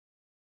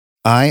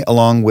I,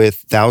 along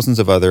with thousands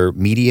of other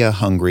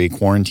media-hungry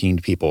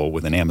quarantined people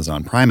with an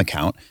Amazon Prime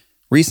account,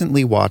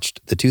 recently watched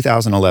the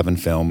 2011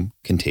 film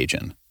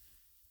Contagion.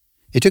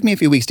 It took me a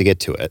few weeks to get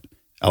to it.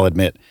 I'll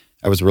admit,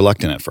 I was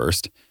reluctant at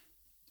first.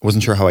 I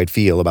wasn't sure how I'd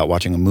feel about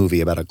watching a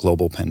movie about a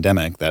global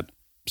pandemic that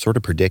sort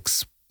of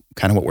predicts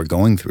kind of what we're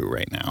going through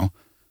right now.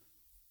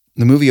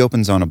 The movie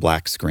opens on a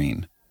black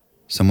screen.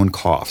 Someone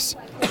coughs.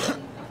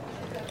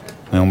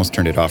 I almost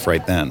turned it off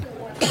right then.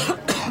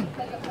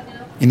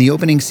 In the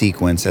opening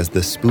sequence, as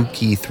the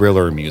spooky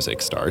thriller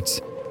music starts,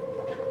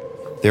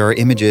 there are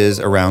images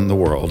around the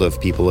world of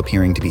people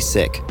appearing to be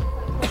sick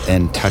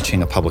and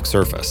touching a public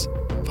surface,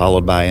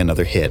 followed by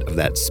another hit of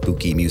that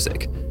spooky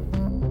music.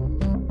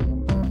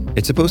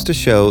 It's supposed to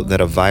show that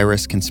a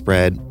virus can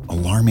spread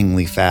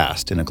alarmingly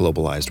fast in a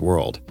globalized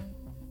world,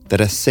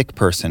 that a sick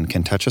person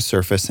can touch a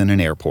surface in an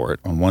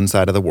airport on one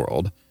side of the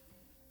world,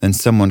 then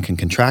someone can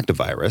contract a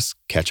virus,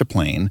 catch a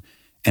plane,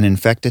 and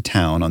infect a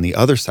town on the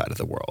other side of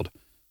the world.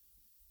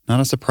 Not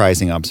a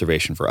surprising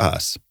observation for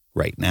us,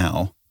 right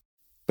now.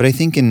 But I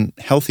think in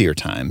healthier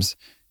times,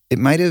 it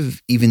might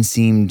have even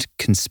seemed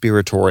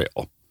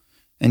conspiratorial.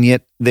 And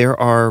yet there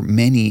are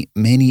many,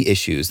 many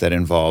issues that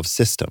involve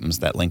systems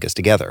that link us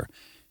together.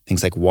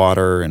 Things like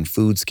water and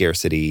food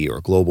scarcity or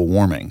global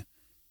warming.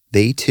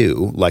 They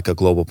too, like a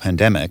global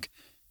pandemic,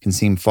 can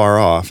seem far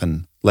off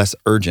and less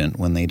urgent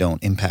when they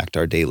don't impact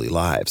our daily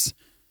lives.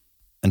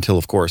 Until,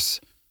 of course,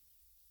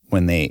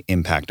 when they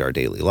impact our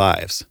daily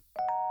lives.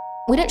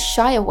 We don't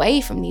shy away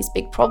from these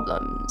big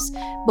problems,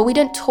 but we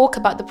don't talk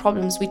about the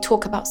problems, we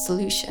talk about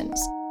solutions.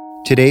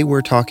 Today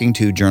we're talking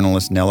to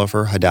journalist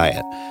Nelufar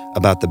Hedayat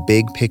about the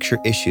big picture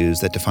issues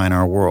that define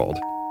our world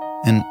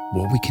and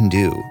what we can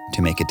do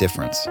to make a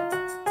difference.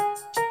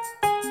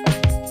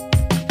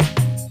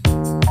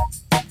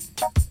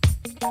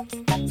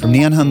 From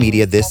Neon Hum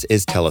Media, this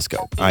is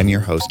Telescope. I'm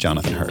your host,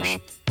 Jonathan Hirsch.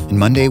 And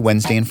Monday,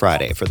 Wednesday, and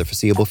Friday for the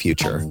foreseeable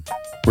future,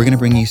 we're going to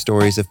bring you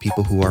stories of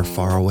people who are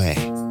far away,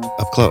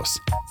 up close,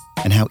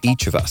 and how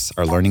each of us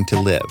are learning to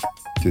live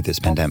through this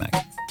pandemic.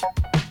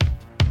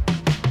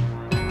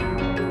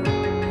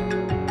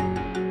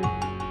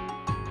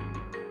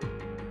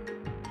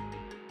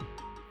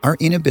 Our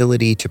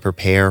inability to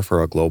prepare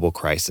for a global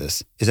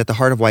crisis is at the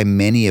heart of why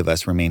many of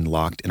us remain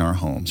locked in our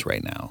homes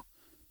right now.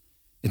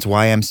 It's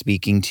why I'm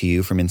speaking to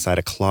you from inside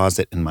a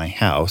closet in my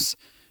house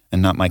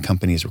and not my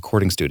company's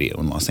recording studio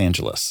in Los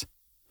Angeles.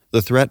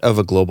 The threat of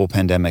a global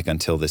pandemic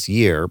until this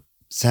year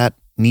sat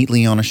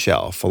neatly on a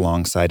shelf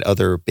alongside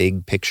other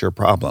big picture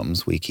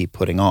problems we keep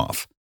putting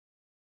off.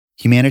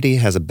 Humanity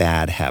has a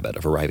bad habit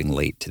of arriving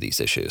late to these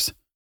issues.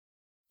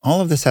 All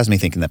of this has me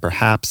thinking that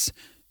perhaps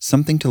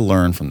something to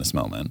learn from this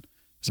moment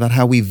is about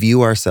how we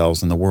view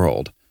ourselves in the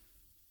world,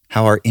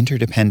 how our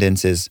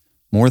interdependence is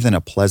more than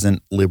a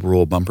pleasant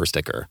liberal bumper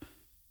sticker.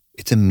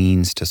 It's a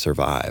means to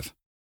survive.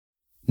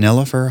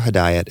 Nelufar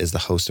Hedayat is the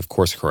host of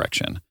Course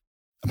Correction,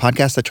 a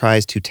podcast that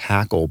tries to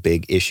tackle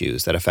big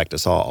issues that affect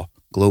us all,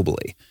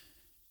 globally.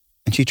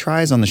 And she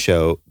tries on the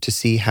show to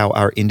see how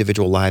our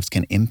individual lives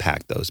can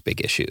impact those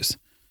big issues.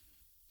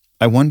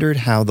 I wondered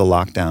how the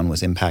lockdown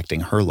was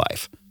impacting her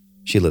life.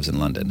 She lives in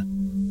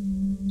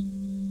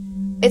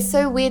London. It's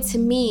so weird to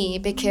me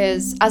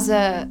because as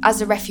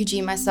a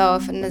refugee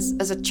myself and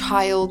as a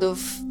child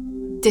of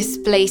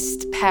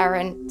displaced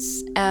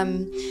parents,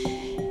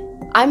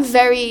 I'm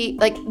very,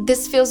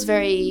 this feels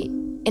very,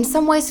 in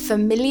some ways,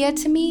 familiar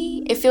to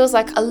me. It feels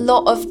like a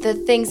lot of the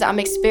things that I'm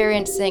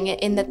experiencing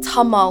in the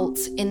tumult,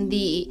 in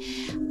the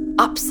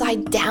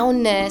upside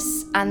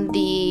downness and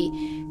the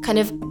kind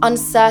of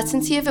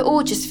uncertainty of it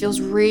all just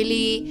feels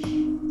really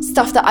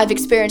stuff that I've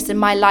experienced in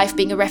my life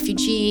being a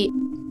refugee.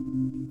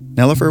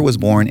 Nelufar was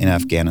born in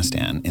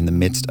Afghanistan in the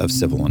midst of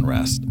civil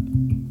unrest.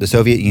 The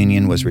Soviet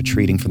Union was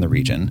retreating from the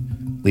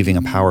region, leaving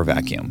a power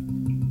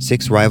vacuum.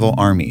 6 rival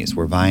armies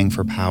were vying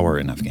for power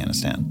in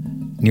Afghanistan,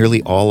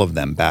 nearly all of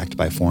them backed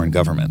by foreign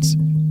governments.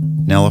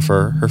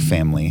 Nelufar, her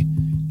family,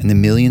 and the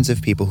millions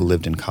of people who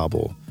lived in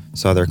Kabul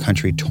saw their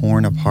country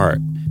torn apart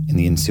in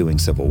the ensuing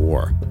civil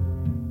war.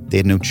 They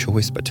had no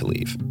choice but to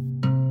leave.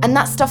 And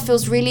that stuff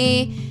feels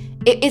really,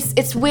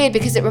 it's weird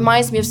because it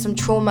reminds me of some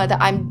trauma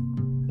that I've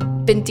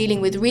been dealing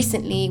with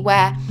recently,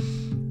 where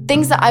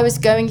things that I was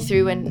going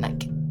through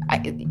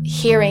and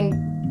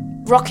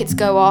hearing rockets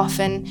go off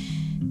and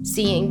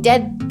seeing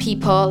dead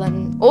people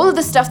and all of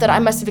the stuff that I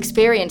must have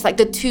experienced, like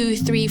the 2,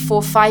 3,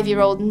 4,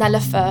 5-year-old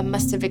Nelufar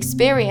must have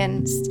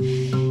experienced.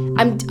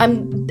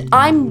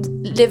 I'm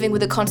living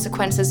with the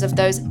consequences of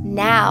those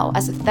now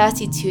as a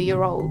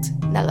 32-year-old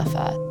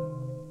Nelufar.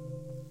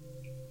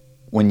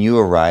 When you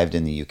arrived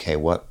in the UK,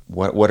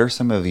 what are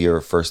some of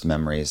your first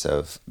memories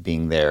of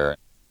being there?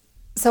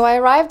 So I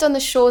arrived on the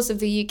shores of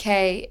the UK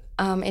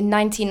in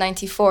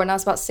 1994, and I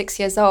was about 6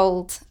 years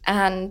old.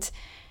 And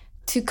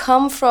to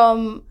come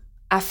from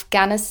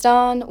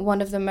Afghanistan,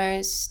 one of the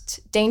most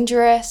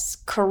dangerous,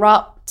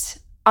 corrupt,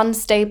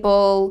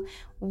 unstable,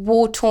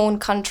 war-torn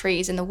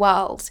countries in the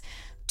world,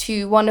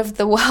 to one of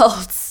the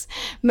world's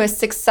most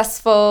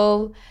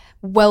successful,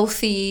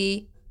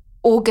 wealthy,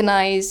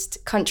 organized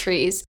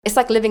countries. It's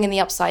like living in the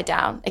upside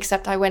down,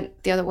 except I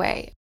went the other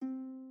way.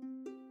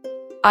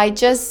 I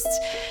just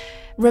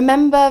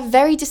remember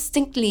very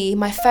distinctly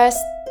my first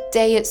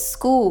day at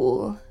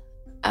school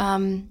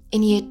in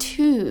year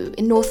 2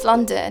 in North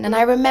London. And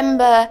I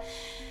remember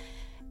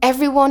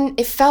everyone,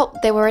 it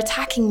felt they were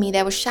attacking me.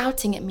 They were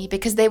shouting at me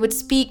because they would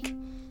speak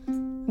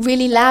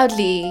really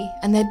loudly,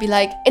 and they'd be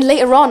like, and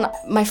later on,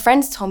 my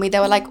friends told me, they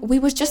were like, we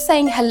were just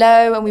saying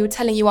hello and we were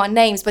telling you our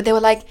names, but they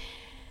were like,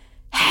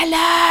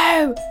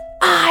 hello,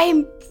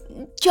 I'm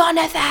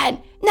Jonathan,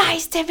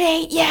 nice to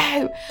meet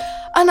you.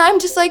 And I'm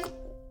just like,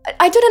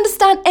 I don't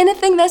understand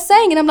anything they're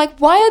saying. And I'm like,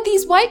 why are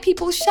these white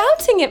people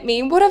shouting at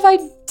me? What have I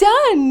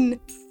done?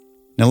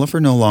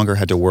 Nelufar no longer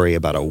had to worry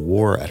about a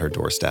war at her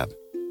doorstep.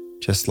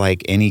 Just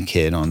like any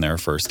kid on their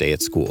first day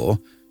at school,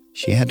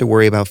 she had to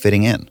worry about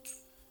fitting in.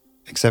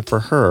 Except for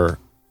her,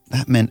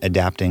 that meant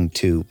adapting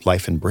to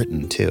life in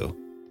Britain, too.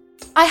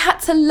 I had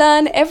to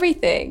learn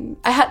everything.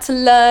 I had to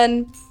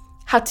learn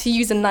how to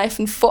use a knife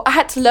and fork. I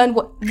had to learn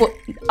what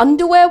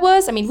underwear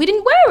was. I mean, we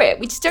didn't wear it.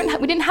 We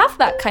didn't have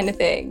that kind of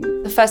thing.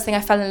 The first thing I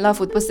fell in love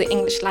with was the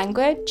English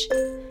language.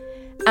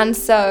 And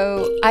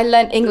so I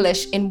learned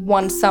English in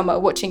one summer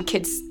watching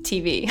kids'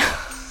 TV.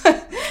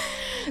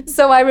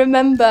 So I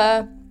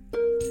remember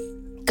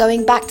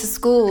going back to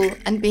school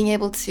and being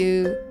able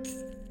to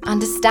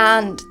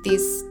understand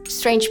these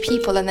strange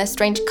people and their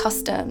strange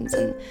customs.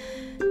 And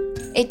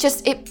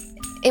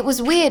it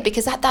was weird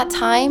because at that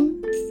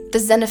time, the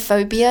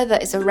xenophobia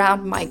that is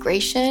around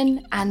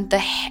migration and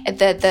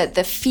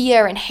the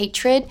fear and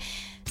hatred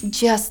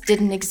just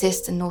didn't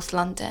exist in North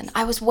London.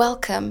 I was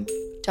welcome,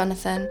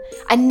 Jonathan.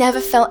 I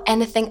never felt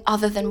anything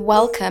other than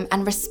welcome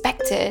and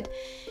respected.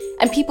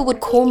 And people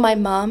would call my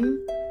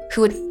mum,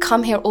 who would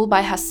come here all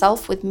by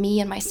herself with me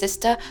and my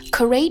sister,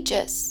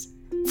 courageous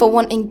for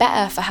wanting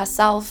better for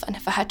herself and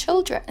for her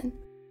children.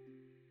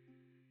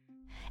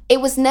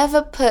 It was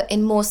never put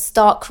in more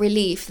stark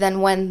relief than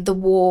when the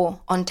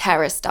war on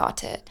terror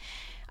started.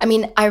 I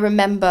mean, I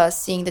remember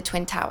seeing the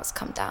Twin Towers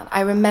come down.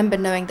 I remember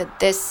knowing that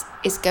this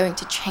is going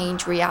to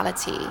change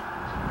reality.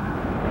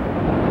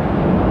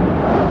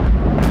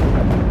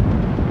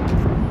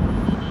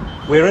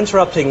 We're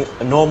interrupting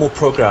normal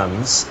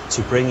programs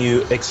to bring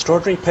you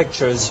extraordinary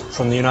pictures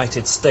from the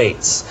United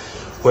States,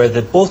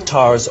 where both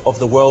towers of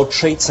the World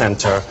Trade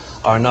Center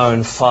are now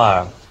on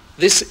fire.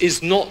 This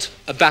is not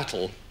a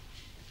battle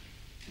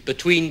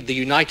between the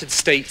United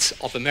States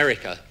of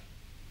America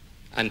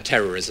and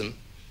terrorism,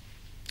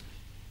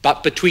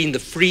 but between the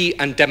free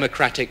and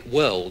democratic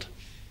world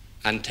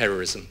and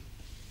terrorism.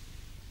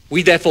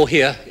 We therefore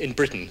here in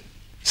Britain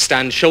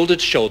stand shoulder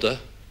to shoulder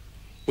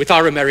with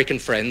our American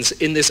friends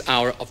in this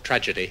hour of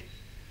tragedy,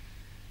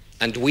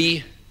 and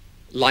we,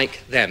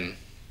 like them,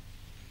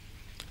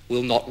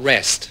 will not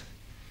rest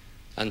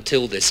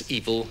until this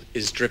evil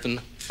is driven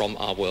from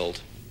our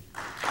world.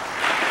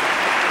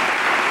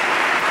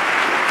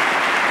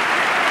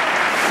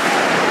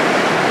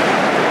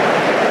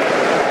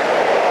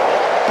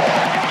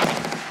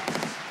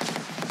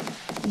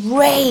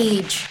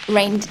 Rage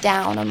rained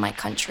down on my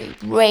country.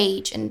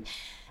 Rage and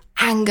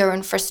anger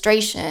and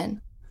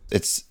frustration.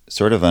 It's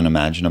sort of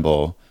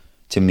unimaginable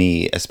to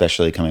me,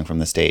 especially coming from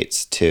the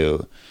States,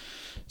 to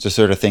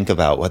sort of think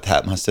about what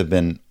that must have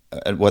been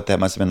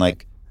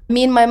like.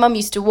 Me and my mum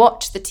used to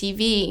watch the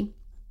TV,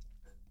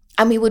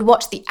 and we would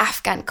watch the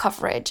Afghan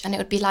coverage, and it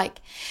would be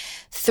like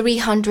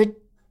 300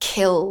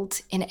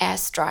 killed in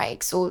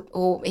airstrikes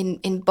or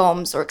in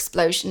bombs or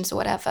explosions or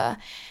whatever.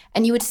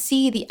 And you would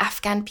see the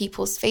Afghan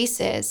people's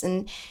faces,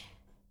 and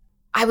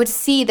I would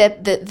see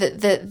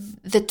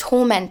the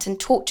torment and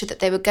torture that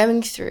they were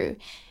going through.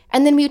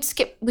 And then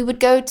we would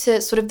go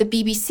to sort of the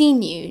BBC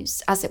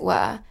news, as it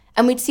were,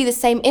 and we'd see the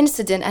same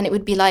incident, and it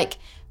would be like,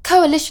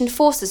 coalition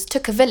forces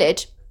took a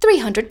village,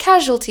 300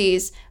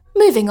 casualties,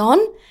 moving on.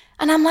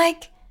 And I'm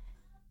like,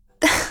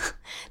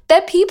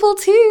 they're people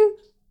too.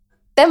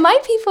 They're my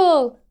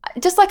people,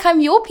 just like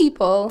I'm your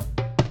people.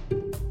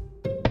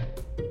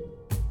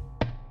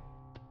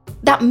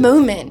 That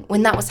moment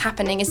when that was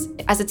happening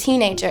as a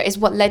teenager is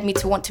what led me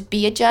to want to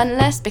be a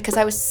journalist, because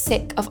I was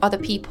sick of other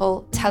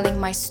people telling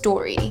my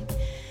story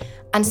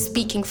and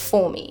speaking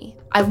for me.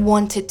 I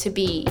wanted to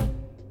be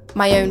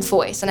my own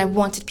voice, and I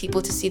wanted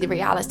people to see the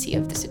reality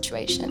of the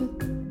situation.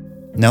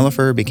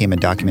 Nelufar became a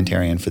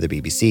documentarian for the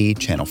BBC,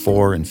 Channel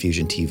 4, and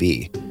Fusion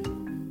TV.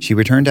 She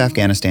returned to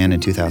Afghanistan in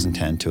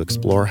 2010 to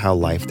explore how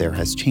life there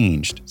has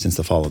changed since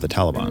the fall of the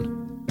Taliban.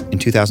 In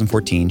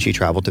 2014, she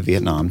traveled to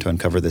Vietnam to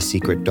uncover the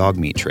secret dog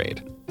meat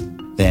trade.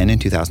 Then, in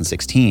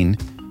 2016,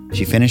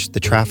 she finished The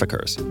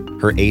Traffickers,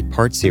 her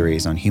 8-part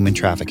series on human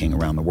trafficking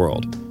around the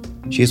world.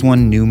 She has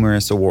won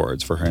numerous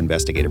awards for her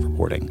investigative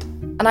reporting.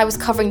 And I was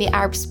covering the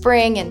Arab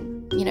Spring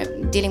and,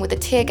 dealing with the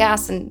tear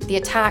gas and the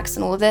attacks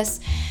and all of this.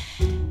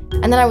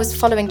 And then I was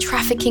following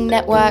trafficking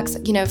networks,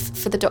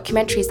 for the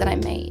documentaries that I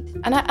made.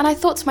 And I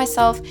thought to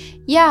myself,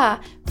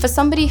 yeah, for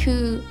somebody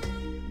who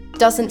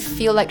doesn't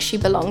feel like she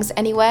belongs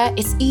anywhere,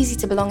 it's easy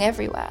to belong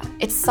everywhere.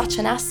 It's such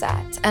an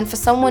asset. And for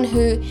someone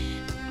who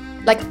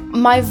Like,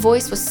 my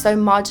voice was so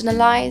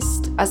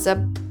marginalized as a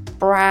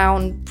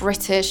brown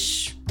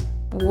British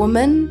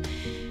woman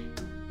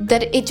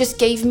that it just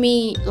gave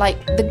me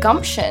like the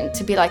gumption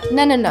to be like,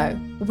 no,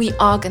 we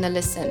are gonna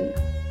listen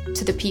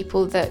to the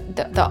people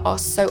that are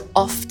so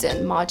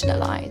often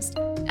marginalized.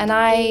 And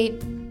I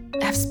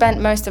have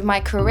spent most of my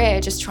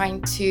career just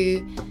trying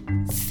to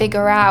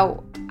figure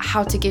out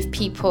how to give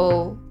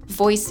people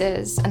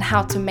voices and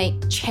how to make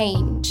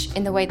change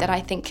in the way that I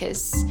think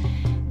is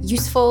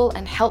useful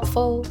and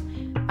helpful.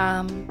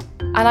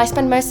 And I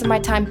spend most of my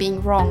time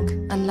being wrong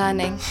and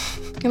learning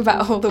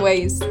about all the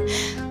ways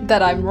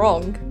that I'm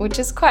wrong, which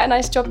is quite a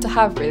nice job to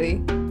have,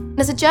 really.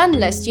 As a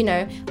journalist, you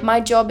know, my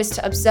job is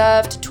to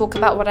observe, to talk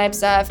about what I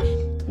observe.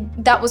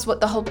 That was what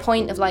the whole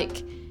point of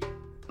like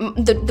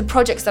the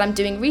projects that I'm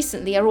doing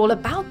recently are all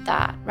about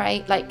that,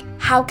 right? Like,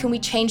 how can we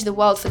change the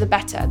world for the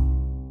better?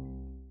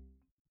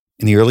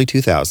 In the early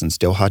 2000s,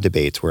 Doha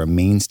debates were a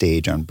main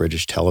stage on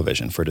British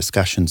television for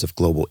discussions of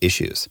global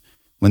issues.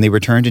 When they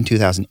returned in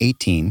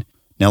 2018,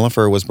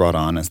 Nelufar was brought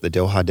on as the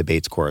Doha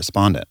debates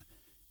correspondent.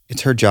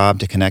 It's her job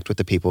to connect with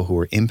the people who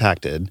were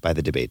impacted by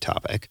the debate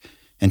topic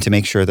and to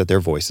make sure that their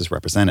voice is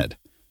represented.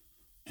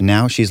 And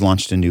now she's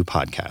launched a new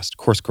podcast,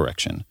 Course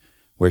Correction,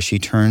 where she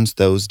turns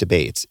those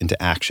debates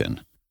into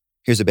action.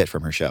 Here's a bit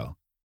from her show.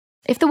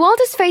 If the world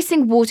is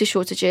facing water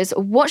shortages,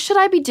 what should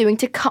I be doing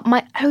to cut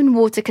my own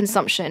water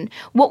consumption?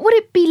 What would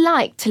it be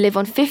like to live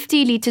on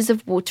 50 litres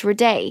of water a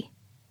day?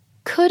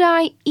 Could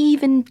I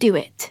even do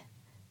it?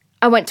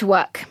 I went to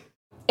work.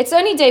 It's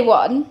only day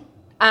one,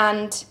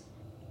 and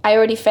I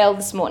already failed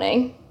this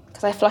morning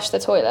because I flushed the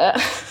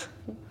toilet.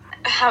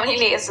 How many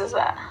litres is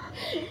that?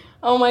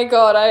 Oh my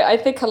God, I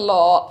think a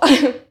lot.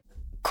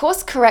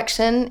 Course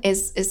correction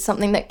is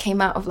something that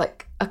came out of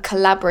like a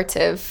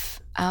collaborative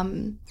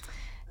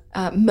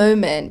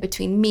moment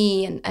between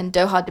me and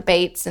Doha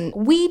debates. And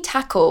we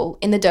tackle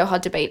in the Doha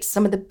debates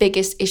some of the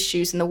biggest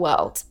issues in the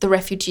world: the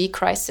refugee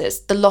crisis,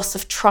 the loss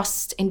of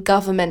trust in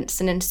governments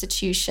and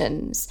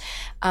institutions,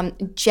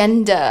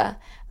 gender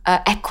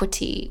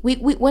equity. We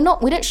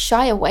don't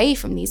shy away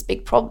from these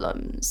big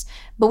problems,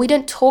 but we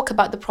don't talk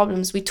about the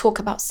problems, we talk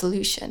about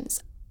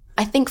solutions.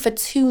 I think for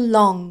too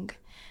long,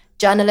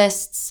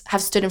 journalists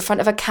have stood in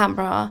front of a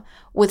camera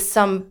with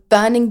some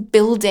burning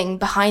building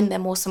behind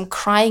them or some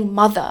crying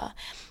mother.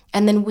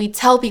 And then we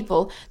tell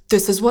people,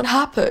 this is what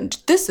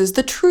happened, this is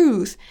the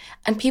truth.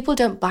 And people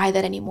don't buy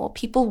that anymore.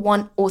 People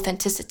want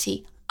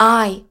authenticity.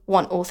 I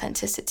want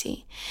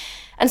authenticity.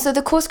 And so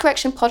the Course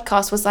Correction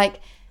podcast was like,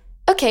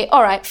 okay,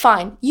 all right,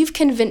 fine. You've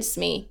convinced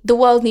me. The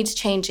world needs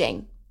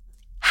changing.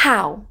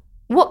 How?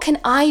 What can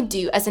I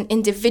do as an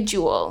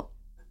individual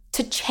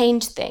to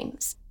change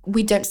things?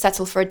 We don't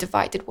settle for a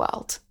divided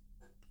world.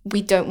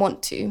 We don't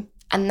want to.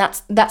 And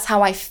that's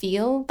how I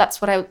feel.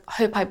 That's what I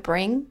hope I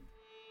bring.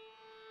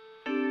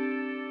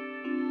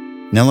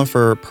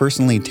 Nelufar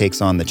personally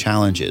takes on the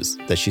challenges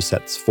that she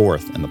sets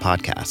forth in the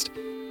podcast.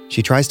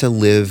 She tries to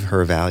live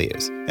her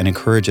values and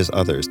encourages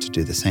others to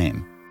do the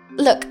same.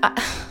 Look,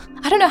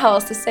 I don't know how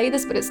else to say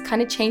this, but it's kind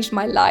of changed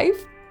my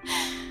life.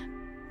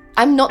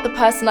 I'm not the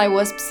person I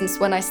was since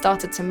when I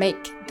started to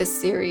make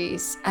this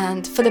series,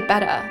 and for the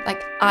better.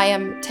 Like, I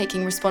am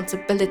taking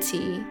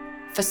responsibility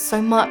for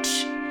so much.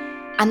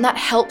 And that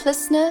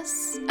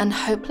helplessness and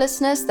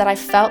hopelessness that I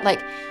felt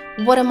like,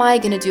 what am I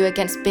going to do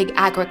against big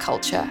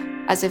agriculture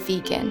as a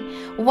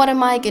vegan? What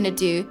am I going to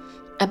do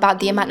about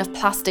the amount of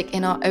plastic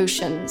in our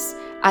oceans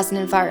as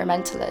an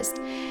environmentalist?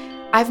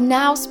 I've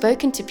now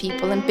spoken to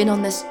people and been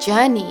on this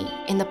journey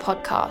in the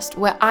podcast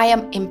where I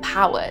am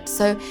empowered.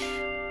 So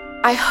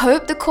I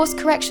hope the Course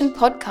Correction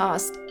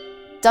podcast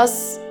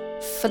does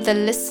for the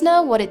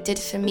listener what it did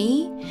for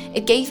me.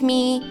 It gave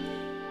me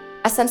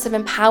a sense of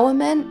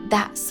empowerment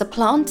that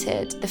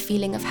supplanted the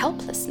feeling of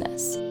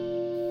helplessness.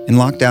 In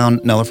lockdown,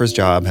 Nelufar's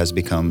job has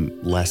become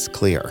less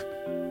clear.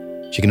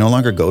 She can no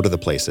longer go to the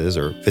places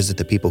or visit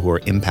the people who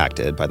are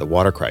impacted by the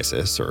water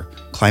crisis or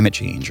climate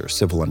change or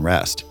civil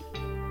unrest.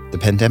 The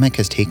pandemic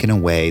has taken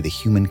away the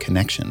human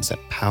connections that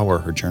power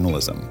her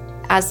journalism.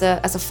 As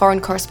a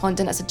foreign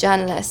correspondent, as a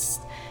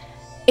journalist,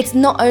 it's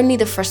not only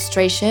the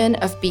frustration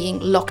of being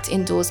locked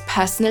indoors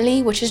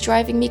personally, which is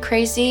driving me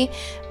crazy,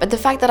 but the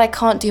fact that I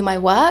can't do my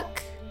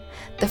work,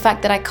 the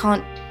fact that I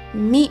can't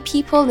meet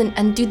people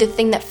and do the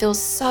thing that feels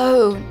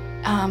so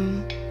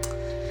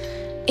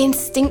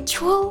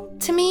instinctual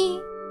to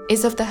me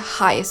is of the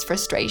highest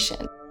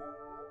frustration.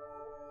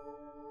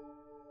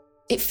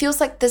 It feels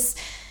like this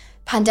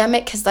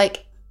pandemic has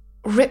like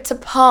ripped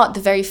apart the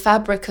very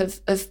fabric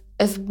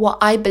of what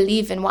I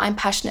believe in, what I'm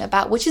passionate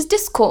about, which is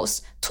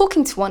discourse,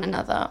 talking to one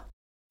another.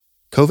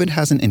 COVID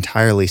hasn't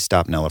entirely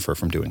stopped Nelufar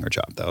from doing her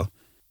job, though.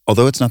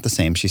 Although it's not the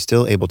same, she's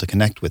still able to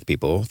connect with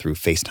people through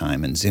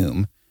FaceTime and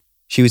Zoom.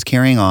 She was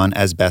carrying on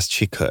as best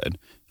she could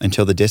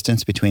until the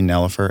distance between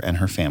Nelufar and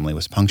her family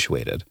was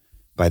punctuated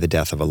by the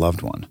death of a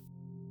loved one.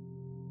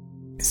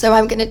 So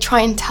I'm going to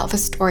try and tell the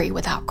story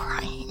without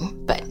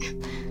crying, but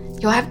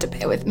you'll have to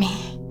bear with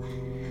me.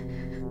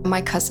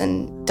 My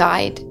cousin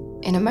died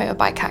in a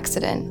motorbike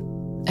accident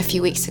a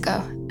few weeks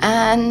ago,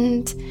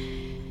 and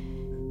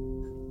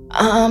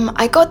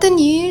I got the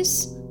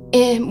news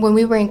when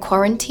we were in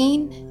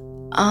quarantine.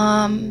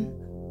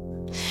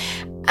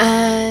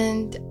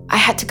 And I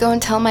had to go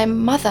and tell my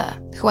mother,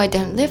 who I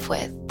don't live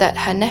with, that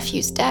her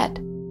nephew's dead.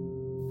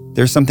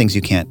 There's some things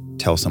you can't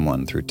tell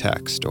someone through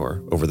text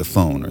or over the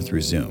phone or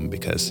through Zoom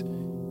because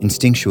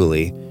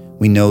instinctually,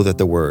 we know that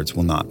the words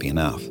will not be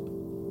enough.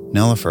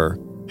 Nelufar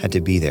had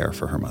to be there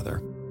for her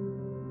mother.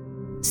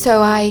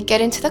 So I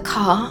get into the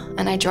car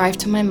and I drive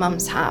to my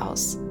mum's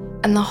house.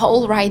 And the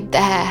whole ride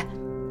there,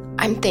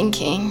 I'm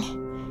thinking,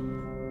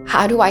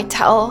 how do I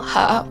tell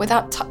her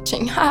without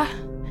touching her?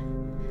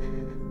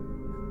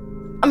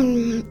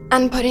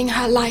 And putting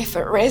her life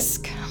at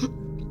risk.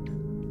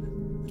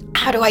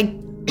 How do I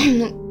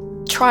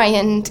try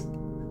and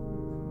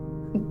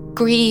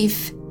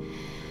grieve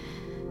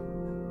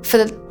for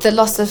the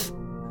loss of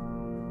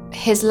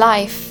his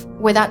life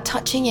without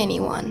touching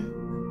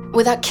anyone,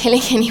 without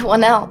killing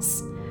anyone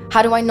else?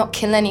 How do I not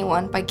kill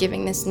anyone by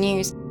giving this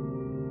news?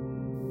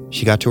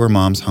 She got to her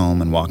mom's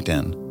home and walked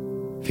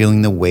in,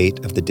 feeling the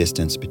weight of the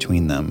distance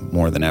between them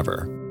more than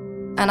ever.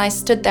 And I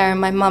stood there in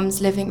my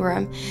mum's living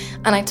room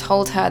and I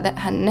told her that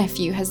her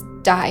nephew has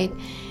died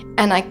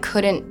and I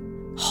couldn't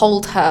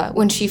hold her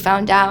when she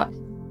found out.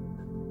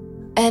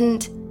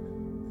 And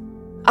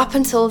up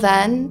until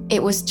then,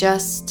 it was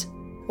just,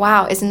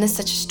 wow, isn't this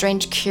such a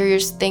strange,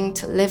 curious thing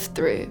to live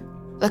through?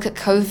 Look at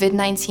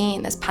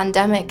COVID-19, this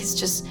pandemic is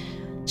just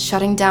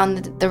shutting down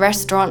the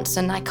restaurants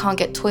and I can't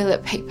get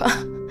toilet paper.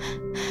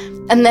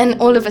 And then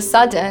all of a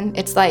sudden,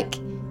 it's like,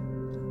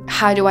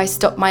 how do I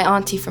stop my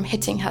auntie from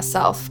hitting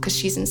herself because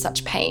she's in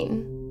such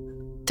pain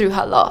through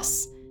her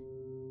loss?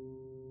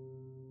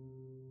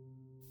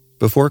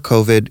 Before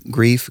COVID,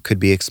 grief could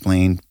be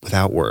explained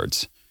without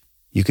words.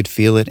 You could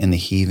feel it in the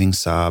heaving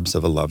sobs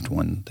of a loved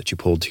one that you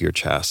pulled to your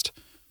chest,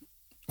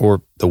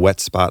 or the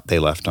wet spot they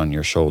left on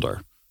your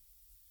shoulder.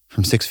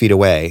 From 6 feet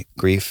away,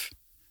 grief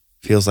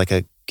feels like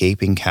a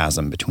gaping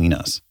chasm between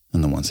us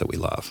and the ones that we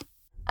love.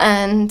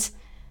 And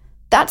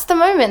that's the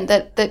moment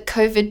that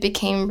COVID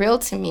became real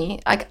to me.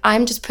 Like,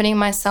 I'm just putting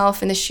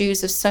myself in the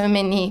shoes of so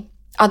many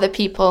other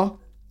people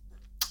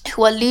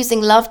who are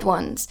losing loved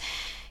ones.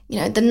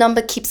 You know, the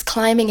number keeps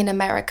climbing in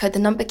America. The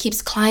number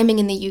keeps climbing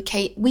in the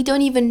UK. We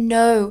don't even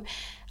know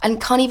and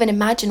can't even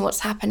imagine what's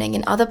happening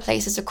in other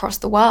places across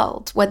the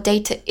world where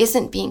data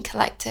isn't being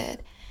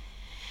collected.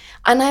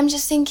 And I'm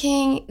just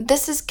thinking,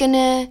 this is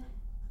gonna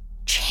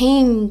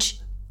change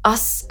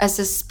us as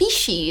a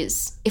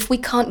species if we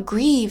can't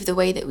grieve the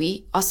way that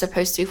we are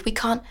supposed to, if we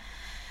can't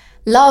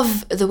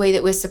love the way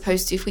that we're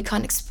supposed to, if we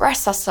can't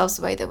express ourselves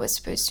the way that we're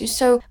supposed to.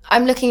 So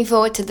I'm looking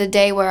forward to the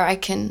day where I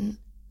can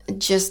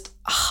just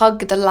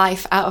hug the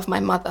life out of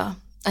my mother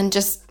and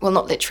just, well,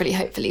 not literally,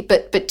 hopefully,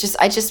 but just,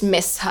 I just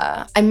miss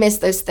her. I miss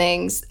those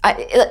things.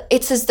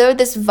 It's as though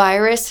this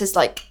virus has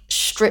like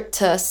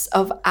stripped us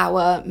of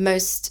our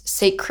most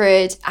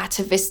sacred,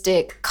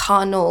 atavistic,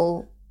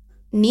 carnal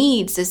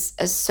needs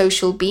as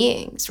social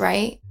beings,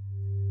 right?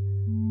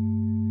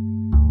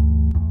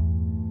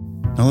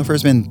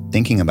 Nelufar's been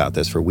thinking about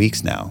this for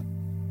weeks now.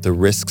 The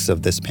risks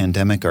of this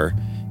pandemic are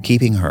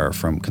keeping her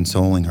from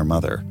consoling her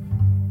mother.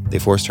 They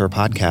forced her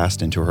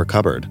podcast into her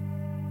cupboard.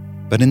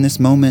 But in this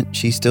moment,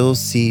 she still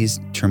sees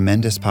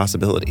tremendous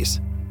possibilities.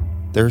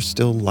 There's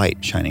still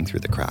light shining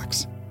through the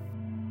cracks.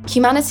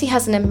 Humanity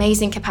has an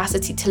amazing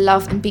capacity to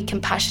love and be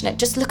compassionate.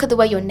 Just look at the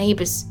way your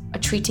neighbors are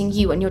treating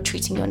you and you're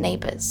treating your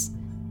neighbors,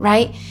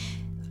 right?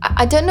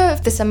 I don't know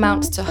if this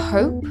amounts to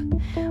hope,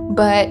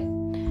 but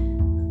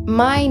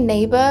my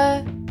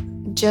neighbor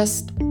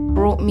just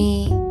brought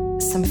me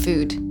some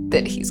food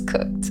that he's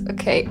cooked,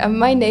 okay? And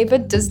my neighbor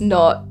does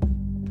not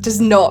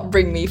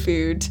bring me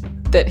food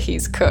that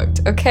he's cooked,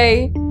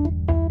 okay?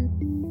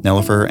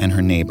 Nelufar and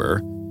her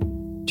neighbor,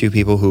 two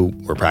people who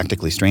were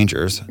practically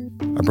strangers,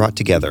 are brought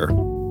together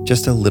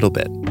just a little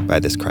bit by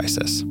this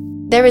crisis.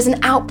 There is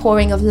an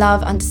outpouring of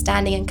love,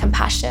 understanding, and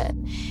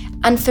compassion.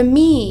 And for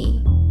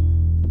me,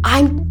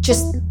 I'm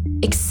just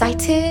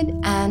excited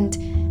and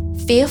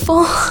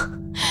fearful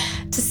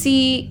to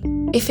see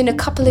if in a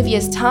couple of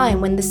years' time,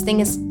 when this thing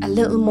is a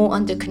little more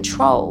under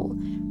control,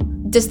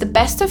 does the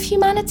best of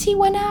humanity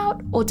win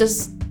out, or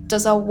does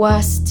our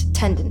worst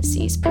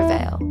tendencies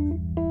prevail?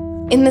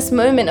 In this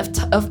moment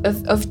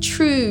of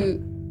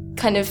true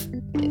kind of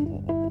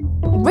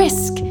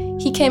risk,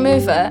 he came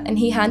over and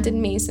he handed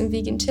me some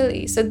vegan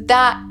chili. So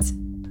that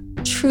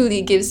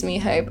truly gives me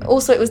hope.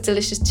 Also, it was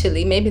delicious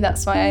chili. Maybe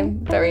that's why I'm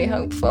very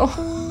hopeful.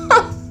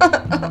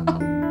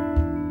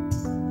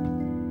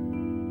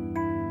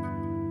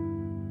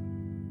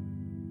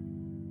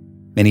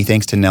 Many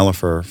thanks to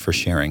Nelufar for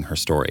sharing her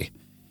story.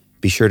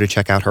 Be sure to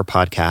check out her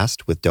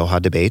podcast with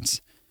Doha Debates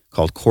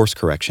called Course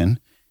Correction.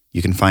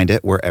 You can find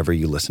it wherever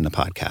you listen to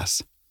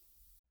podcasts.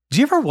 Do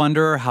you ever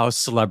wonder how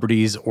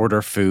celebrities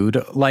order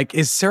food? Like,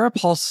 is Sarah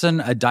Paulson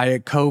a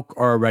Diet Coke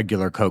or a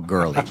regular Coke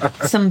girlie?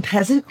 Some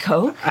peasant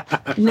Coke?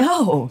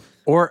 No.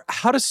 Or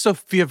how does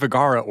Sofia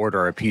Vergara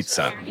order a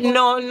pizza?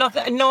 No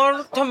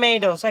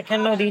tomatoes. I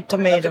cannot eat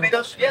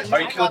tomatoes. Yes.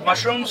 Are you cool with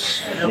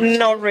mushrooms?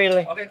 Not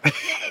really.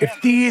 If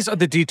these are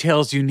the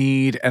details you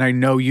need, and I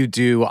know you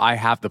do, I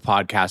have the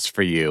podcast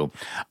for you.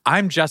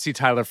 I'm Jesse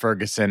Tyler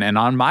Ferguson, and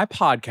on my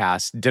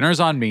podcast,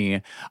 Dinner's on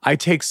Me, I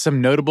take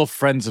some notable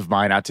friends of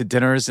mine out to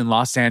dinners in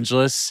Los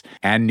Angeles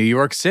and New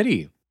York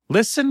City.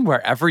 Listen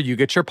wherever you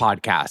get your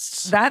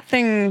podcasts. That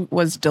thing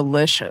was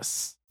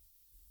delicious.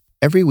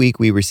 Every week,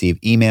 we receive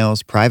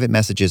emails, private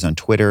messages on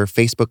Twitter,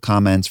 Facebook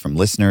comments from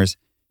listeners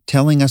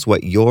telling us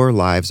what your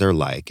lives are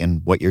like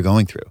and what you're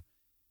going through.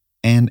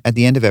 And at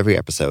the end of every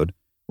episode,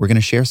 we're going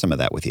to share some of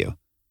that with you.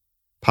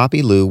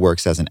 Poppy Lou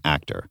works as an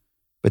actor,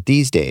 but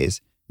these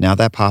days, now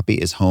that Poppy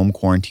is home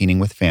quarantining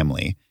with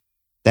family,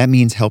 that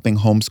means helping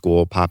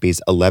homeschool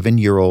Poppy's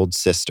 11-year-old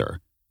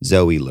sister,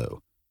 Zoe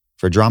Lou.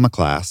 For drama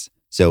class,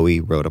 Zoe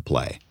wrote a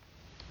play.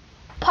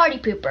 Party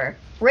Pooper,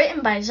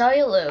 written by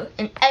Zoe Lou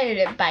and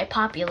edited by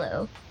Poppy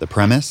Lou. The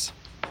premise?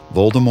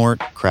 Voldemort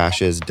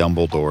crashes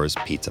Dumbledore's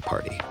pizza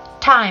party.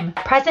 Time,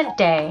 present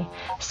day.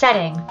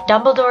 Setting,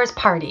 Dumbledore's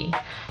party.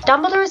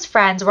 Dumbledore's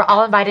friends were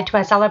all invited to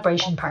a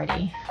celebration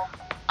party.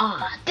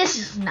 This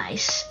is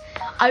nice.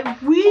 I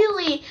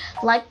really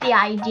like the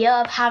idea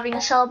of having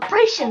a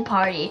celebration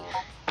party.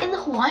 And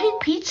the Hawaiian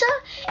pizza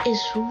is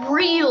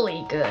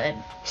really good.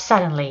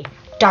 Suddenly,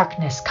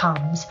 darkness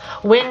comes.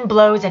 Wind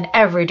blows in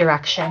every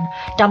direction.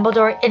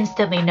 Dumbledore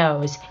instantly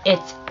knows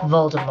it's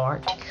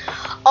Voldemort.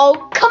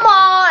 Oh, come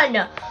on!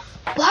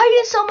 Why are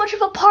you so much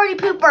of a party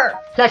pooper?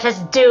 Let us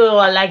duel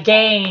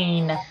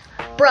again.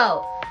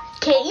 Bro,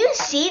 can't you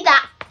see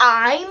that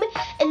I'm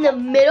in the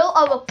middle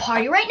of a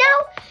party right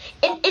now?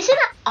 And isn't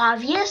it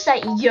obvious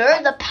that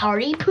you're the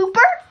party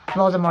pooper?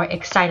 Voldemort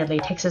excitedly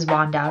takes his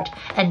wand out,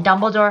 and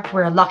Dumbledore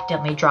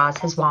reluctantly draws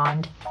his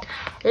wand.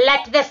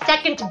 Let the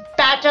second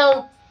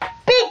battle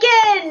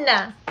begin!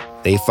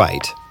 They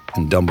fight,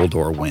 and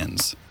Dumbledore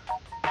wins.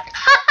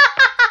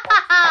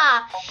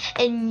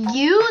 And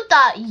you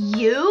thought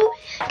you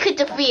could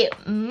defeat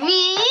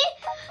me?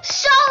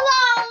 So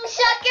long,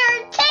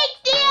 sucker!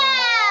 Take the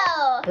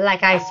L!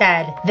 Like I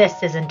said,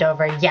 this isn't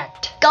over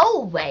yet.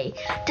 Go away.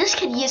 This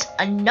could use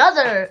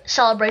another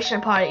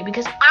celebration party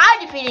because I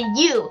defeated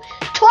you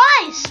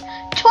twice!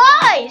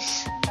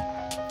 Twice!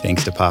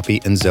 Thanks to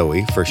Poppy and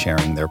Zoe for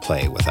sharing their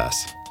play with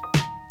us.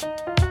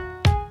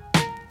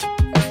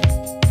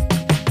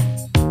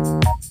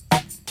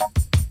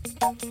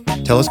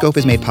 Telescope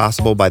is made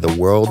possible by the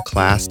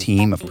world-class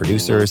team of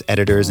producers,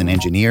 editors, and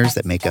engineers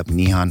that make up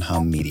Neon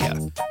Hum Media.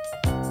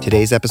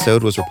 Today's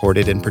episode was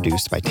reported and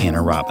produced by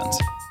Tanner Robbins.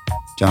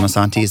 John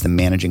Asante is the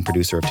managing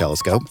producer of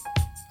Telescope.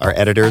 Our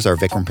editors are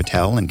Vikram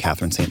Patel and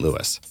Catherine St.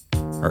 Louis.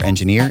 Our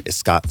engineer is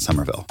Scott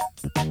Somerville.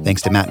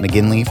 Thanks to Matt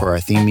McGinley for our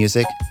theme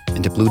music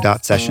and to Blue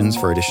Dot Sessions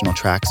for additional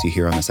tracks you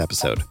hear on this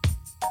episode.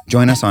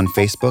 Join us on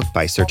Facebook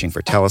by searching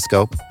for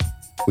Telescope.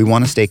 We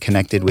want to stay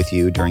connected with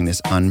you during this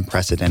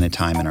unprecedented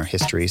time in our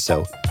history,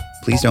 so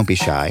please don't be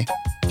shy.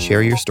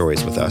 Share your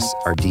stories with us.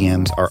 Our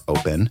DMs are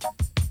open.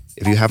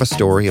 If you have a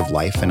story of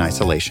life in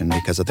isolation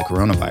because of the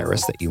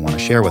coronavirus that you want to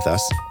share with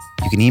us,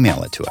 you can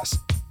email it to us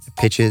at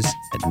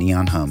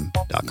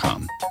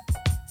pitches@neonhum.com.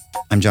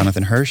 I'm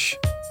Jonathan Hirsch.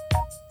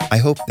 I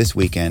hope this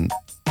weekend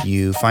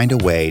you find a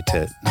way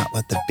to not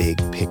let the big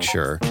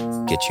picture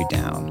get you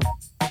down.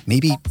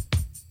 Maybe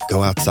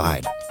go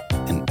outside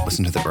and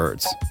listen to the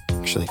birds.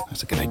 Actually,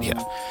 that's a good idea.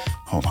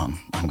 Hold on,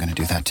 I'm going to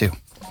do that too.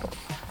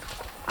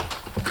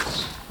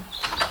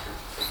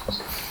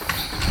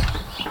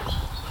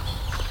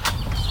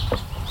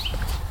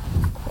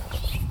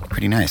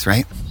 Pretty nice,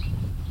 right?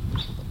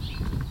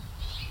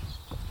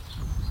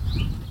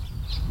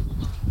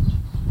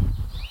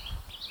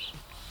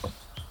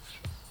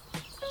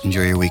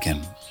 Enjoy your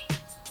weekend.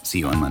 See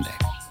you on Monday.